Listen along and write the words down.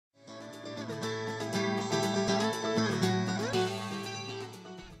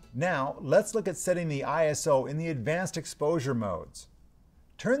Now, let's look at setting the ISO in the advanced exposure modes.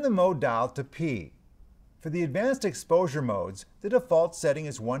 Turn the mode dial to P. For the advanced exposure modes, the default setting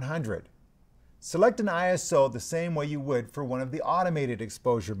is 100. Select an ISO the same way you would for one of the automated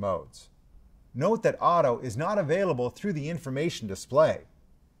exposure modes. Note that auto is not available through the information display.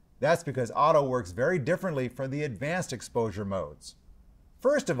 That's because auto works very differently from the advanced exposure modes.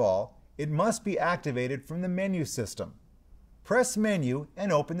 First of all, it must be activated from the menu system. Press Menu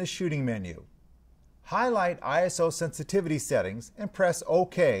and open the shooting menu. Highlight ISO sensitivity settings and press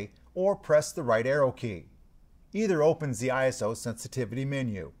OK or press the right arrow key. Either opens the ISO sensitivity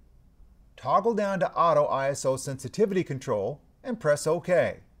menu. Toggle down to Auto ISO Sensitivity Control and press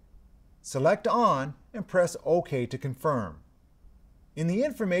OK. Select On and press OK to confirm. In the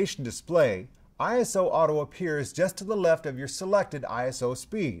information display, ISO Auto appears just to the left of your selected ISO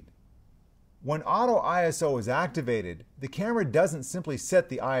speed. When Auto ISO is activated, the camera doesn't simply set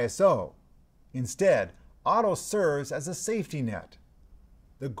the ISO. Instead, Auto serves as a safety net.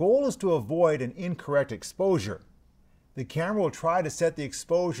 The goal is to avoid an incorrect exposure. The camera will try to set the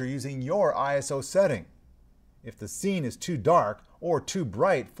exposure using your ISO setting. If the scene is too dark or too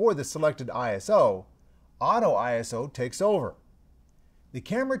bright for the selected ISO, Auto ISO takes over. The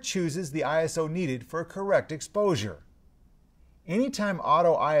camera chooses the ISO needed for a correct exposure. Anytime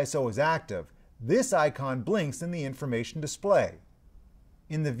Auto ISO is active, this icon blinks in the information display.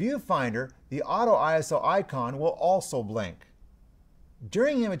 In the viewfinder, the Auto ISO icon will also blink.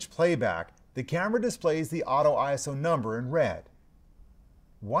 During image playback, the camera displays the Auto ISO number in red.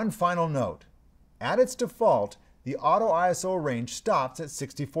 One final note. At its default, the Auto ISO range stops at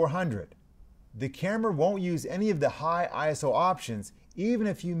 6400. The camera won't use any of the high ISO options even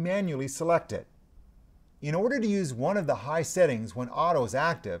if you manually select it. In order to use one of the high settings when auto is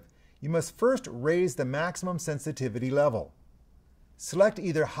active, you must first raise the maximum sensitivity level. Select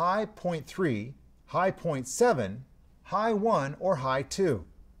either high 0.3, high 0.7, high 1, or high 2.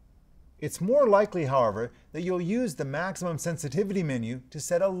 It's more likely, however, that you'll use the maximum sensitivity menu to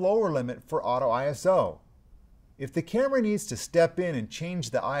set a lower limit for Auto ISO. If the camera needs to step in and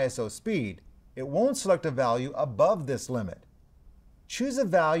change the ISO speed, it won't select a value above this limit. Choose a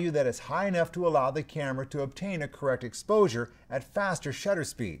value that is high enough to allow the camera to obtain a correct exposure at faster shutter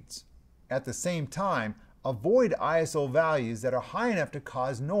speeds. At the same time, avoid ISO values that are high enough to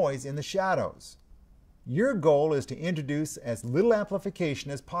cause noise in the shadows. Your goal is to introduce as little amplification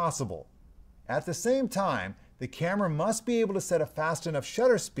as possible. At the same time, the camera must be able to set a fast enough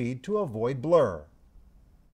shutter speed to avoid blur.